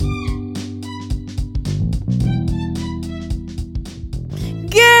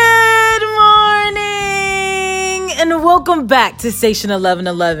Welcome back to Station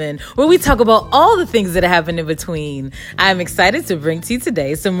 1111, where we talk about all the things that happen in between. I'm excited to bring to you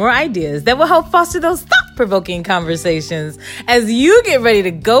today some more ideas that will help foster those thought-provoking conversations as you get ready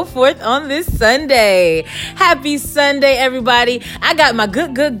to go forth on this Sunday. Happy Sunday, everybody. I got my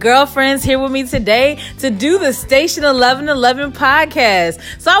good girlfriends here with me today to do the Station 1111 podcast.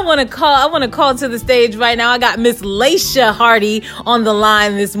 So I want to call to the stage right now. I got Miss Laisha Hardy on the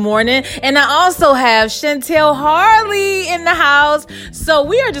line this morning, and I also have Chantel Harley in the house. So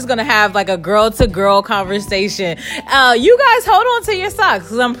we are just going to have like a girl to girl conversation. You guys hold on to your socks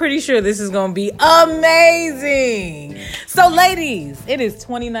because I'm pretty sure this is going to be amazing. So ladies, it is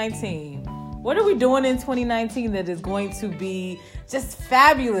 2019. What are we doing in 2019 that is going to be just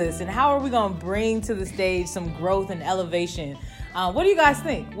fabulous? And how are we going to bring to the stage some growth and elevation? What do you guys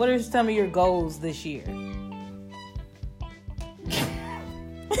think? What are some of your goals this year?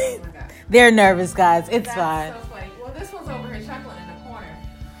 They're nervous, guys. It's fine. So funny. Well, this one's over here chuckling in the corner.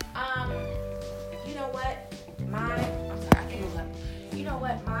 You know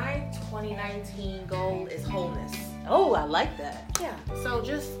what? My 2019 goal is wholeness. Oh, I like that. Yeah. So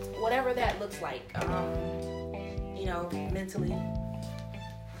just whatever that looks like. Mentally,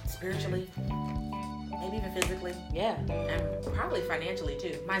 spiritually, maybe even physically. Yeah. And probably financially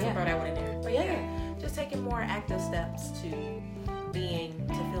too. Might as well throw that one in there. But yeah, just taking more active steps to feeling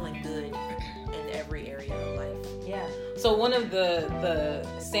good in every area of life. Yeah. So one of the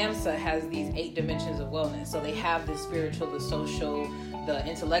SAMHSA has these 8 dimensions of wellness. So they have the spiritual, the social, the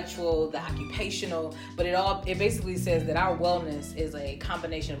intellectual, the occupational, but it basically says that our wellness is a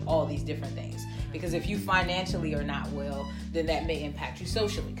combination of all these different things. Because if you financially are not well, then that may impact you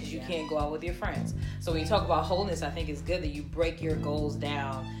socially because you can't go out with your friends. So when you talk about wholeness, I think it's good that you break your goals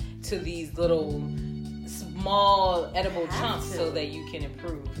down to these little small edible chunks so that you can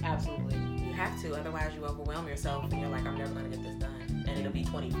improve. Absolutely. You have to, otherwise you overwhelm yourself and you're like, I'm never going to get this done. And it'll be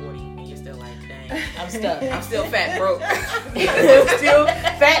 2040 and you're still like, dang, I'm stuck. I'm still fat broke. Still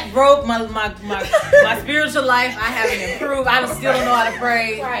fat broke. My spiritual life, I haven't improved. I still don't know how to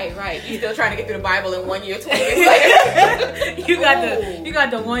pray. Right. You still trying to get through the Bible in 1 year, 20 years later. You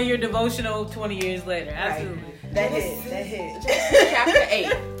got the 1 year devotional 20 years later. Absolutely. Right. That hit. Chapter 8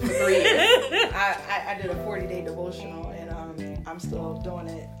 for 3 years. I did a 40-day devotional, and I'm still doing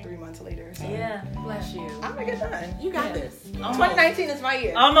it 3 months later. So. Yeah, bless you. I'm gonna get done. You got this. Almost. 2019 is my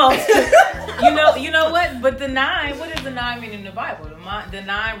year. Almost. You know what? But the 9, what does the 9 mean in the Bible? The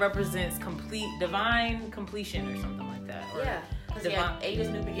 9 represents divine completion or something like that. Or Because 8 is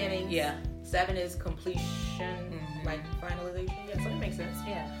new beginnings. Yeah. 7 is completion, like finalization. Yeah, so that makes sense.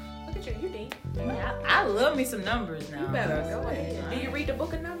 Yeah. Look at you, you deep. Yeah, I love me some numbers now. You better go ahead. Do you read the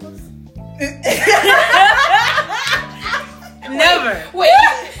book of Numbers? Never. Wait.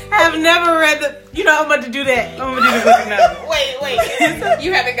 I've never read I'm about to do that. I'm going to do the book of Numbers. Wait.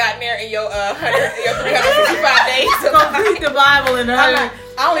 You haven't gotten there in your 365 days. Complete the Bible in 100.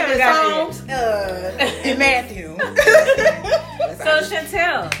 I only did Psalms and Matthew. So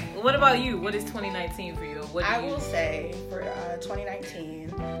Chantel, what about you? What is 2019 for you? I will say for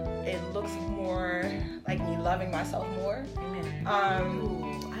 2019, it looks more like me loving myself more. Amen.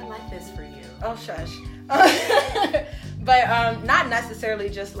 Ooh, I like this for you. Oh, shush. But not necessarily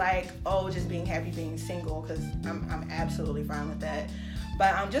just like, just being happy being single, because I'm absolutely fine with that.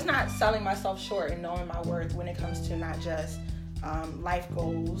 But I'm just not selling myself short and knowing my worth when it comes to not just life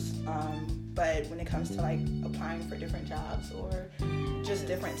goals, but when it comes to like applying for different jobs or just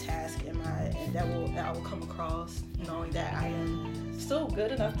different tasks that I will come across, knowing that I am still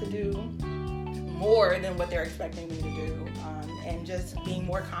good enough to do more than what they're expecting me to do, and just being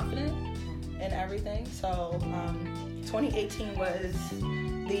more confident in everything. So 2018 was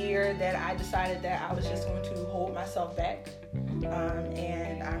the year that I decided that I was just going to hold myself back,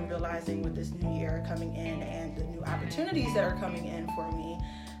 and I'm realizing with this new year coming in and the new opportunities that are coming in for me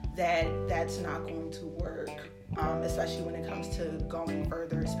that that's not going to work, especially when it comes to going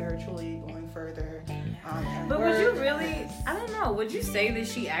further spiritually, going further. But would you really, I don't know, would you say that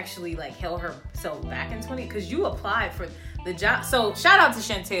she actually like held herself back in 20? Because you applied for the job. So shout out to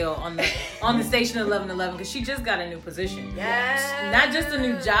Chantel on the Station 1111 because she just got a new position. Yes. Not just a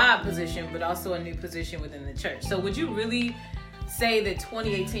new job position, but also a new position within the church. So would you really say that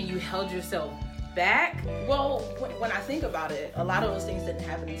 2018 you held yourself back? Well, when I think about it, a lot of those things didn't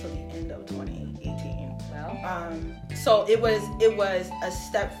happen until the end of 2018. Wow. So it was a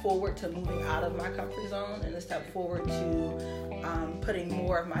step forward to moving out of my comfort zone and a step forward to putting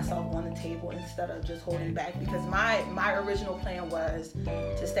more of myself on the table instead of just holding back, because my original plan was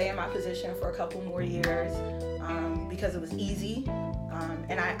to stay in my position for a couple more years because it was easy,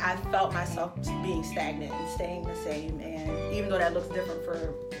 and I felt myself being stagnant and staying the same. And even though that looks different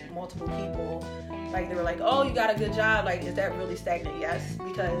for multiple people, like they were like, oh, you got a good job, like, is that really stagnant? Yes,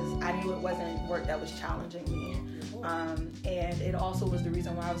 because I knew it wasn't work that was challenging me. And it also was the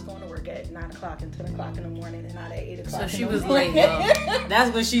reason why I was going to work at 9 o'clock and 10 o'clock in the morning and not at 8 o'clock. So she was late, though.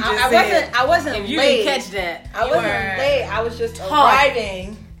 That's what she just said. I wasn't if you late. didn't catch that, I wasn't late. I was just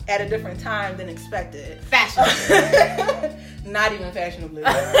arriving at a different time than expected. Fashionably. Not even fashionably.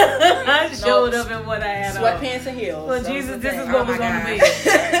 I showed up in what I had on. Sweatpants and heels. Well, Jesus, this is what was on the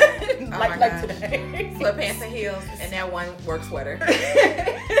bed. like today. Sweatpants and heels, and that one work sweater.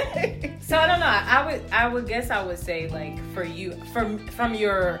 So I don't know. I would guess I would say, like, for you, from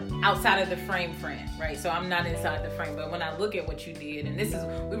your outside of the frame friend, right? So I'm not inside the frame, but when I look at what you did, and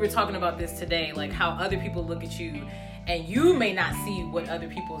we were talking about this today, like how other people look at you, and you may not see what other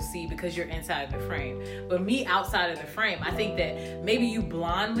people see because you're inside the frame. But me outside of the frame, I think that maybe you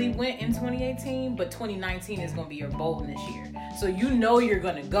blindly went in 2018, but 2019 is going to be your boldness year. So you know you're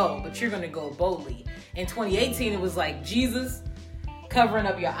going to go, but you're going to go boldly. In 2018, it was like Jesus covering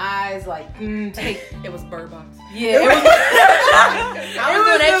up your eyes, like, It was Bird Box. Yeah. I was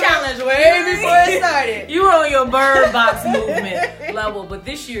doing that challenge way before it started. You were on your Bird Box movement level, but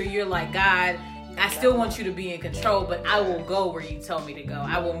this year you're like, God, I still want you to be in control, but I will go where you tell me to go.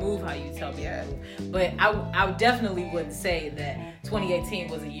 I will move how you tell me to move. But I definitely wouldn't say that 2018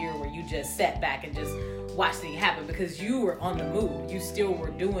 was a year where you just sat back and just watched things happen, because you were on the move. You still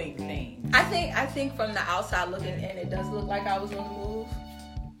were doing things. I think from the outside looking in, it does look like I was on the move.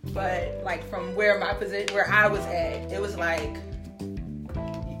 But like from where I was at, it was like,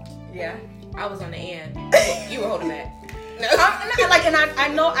 yeah, I was on the end. You were holding back. I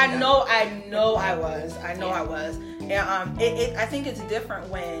know I was. And I think it's different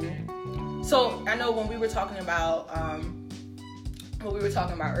when. So I know when we were talking about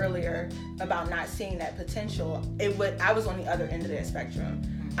earlier about not seeing that potential, I was on the other end of that spectrum.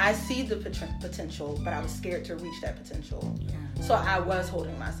 I see the potential, but I was scared to reach that potential. So I was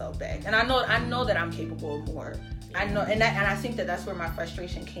holding myself back, and I know that I'm capable of more. I know, and I think that's where my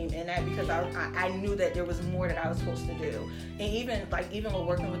frustration came in at, because I knew that there was more that I was supposed to do. And even with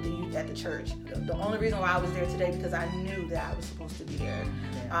working with the youth at the church, the only reason why I was there today because I knew that I was supposed to be there.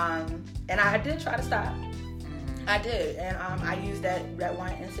 And I did try to stop. I did, and I used that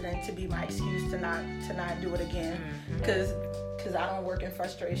one incident to be my excuse to not do it again, because I don't work in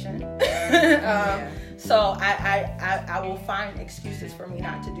frustration. So I will find excuses for me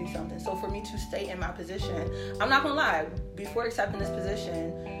not to do something. So for me to stay in my position, I'm not gonna lie, before accepting this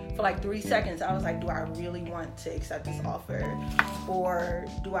position, for like 3 seconds, I was like, do I really want to accept this offer, or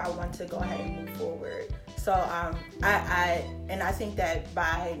do I want to go ahead and move forward? So I think that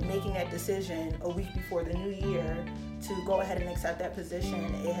by making that decision a week before the new year to go ahead and accept that position,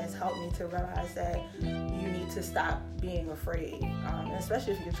 it has helped me to realize that you need to stop being afraid, and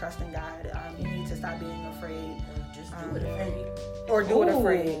especially if you're trusting God, you need to stop being afraid. Just do it afraid. Or do it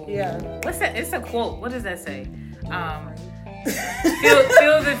afraid. Yeah. What's that? It's a quote. What does that say?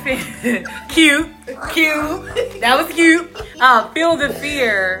 Feel the fear. Cute. That was cute. Feel the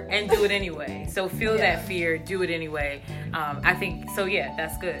fear and do it anyway. So feel that fear, do it anyway. I think so. Yeah,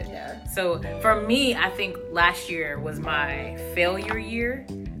 that's good. Yeah. So for me, I think last year was my failure year.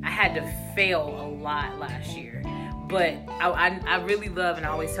 I had to fail a lot last year. But I really love, and I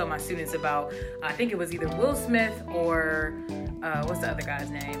always tell my students about, I think it was either Will Smith or what's the other guy's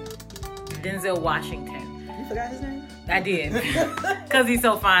name? Denzel Washington. You forgot his name? I did. Because he's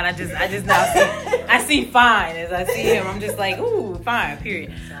so fine. I just now I see fine as I see him. I'm just like, ooh, fine,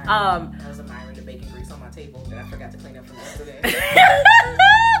 period. I was admiring the bacon grease on my table that I forgot to clean up from yesterday.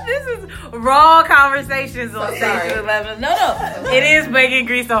 This is raw conversations on Stage 11. No. It is bacon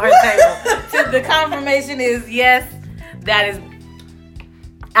grease on her table. So the confirmation is, yes, that is.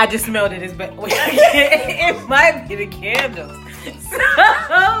 I just smelled it. It might be the candles.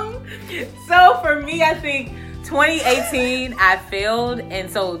 So for me, I think 2018, I failed. And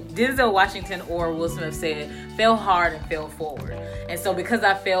so Denzel Washington or Will Smith said, fail hard and fail forward. And so because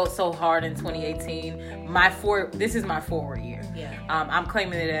I failed so hard in 2018, this is my forward year. Yeah. I'm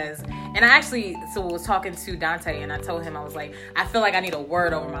claiming it as, and I actually, was talking to Dante, and I told him, I was like, I feel like I need a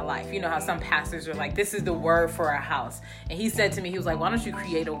word over my life. You know how some pastors are like, this is the word for our house. And he said to me, he was like, why don't you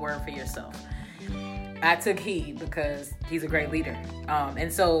create a word for yourself? I took heed because he's a great leader.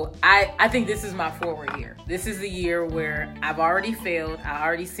 And so I think this is my forward year. This is the year where I've already failed. I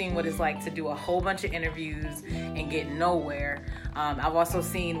already seen what it's like to do a whole bunch of interviews and get nowhere. I've also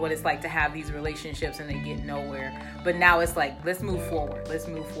seen what it's like to have these relationships and they get nowhere. But now it's like, let's move forward. Let's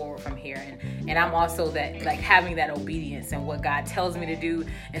move forward from here. And I'm also that, like, having that obedience and what God tells me to do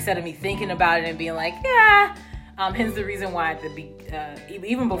instead of me thinking about it and being like, yeah. Hence the reason why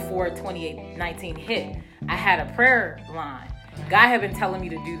even before 2019 hit, I had a prayer line. God had been telling me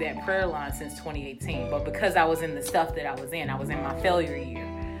to do that prayer line since 2018, but because I was in the stuff that I was in my failure year,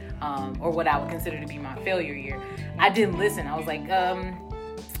 or what I would consider to be my failure year, I didn't listen. I was like, God,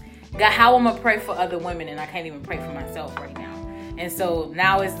 how am I gonna pray for other women and I can't even pray for myself right now? And so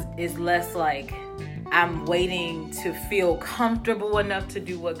now it's less like I'm waiting to feel comfortable enough to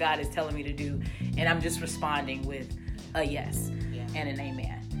do what God is telling me to do. And I'm just responding with a yes and an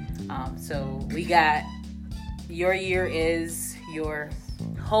amen. So we got, your year is your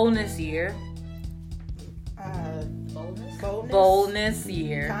wholeness year. Boldness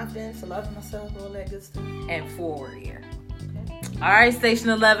year. Confidence, loving myself, all that good stuff. And forward year. Okay. All right, Station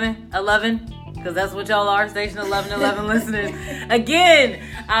 11, because that's what y'all are, Station 11 listeners. Again,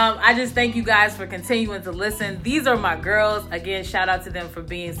 I just thank you guys for continuing to listen. These are my girls. Again, shout out to them for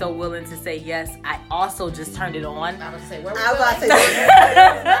being so willing to say yes. I also just turned it on. I was about to say,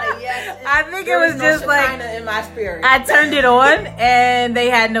 yes. I think it was just like in my spirit. I turned it on and they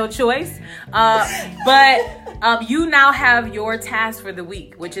had no choice. But you now have your task for the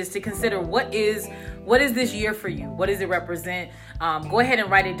week, which is to consider what is this year for you? What does it represent? Go ahead and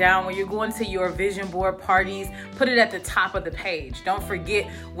write it down. When you're going to your vision board parties, put it at the top of the page. Don't forget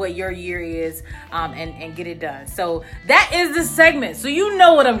what your year is, and get it done. So that is the segment. So you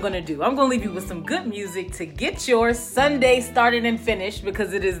know what I'm going to do. I'm going to leave you with some good music to get your Sunday started and finished,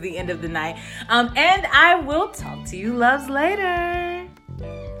 because it is the end of the night. And I will talk to you loves later.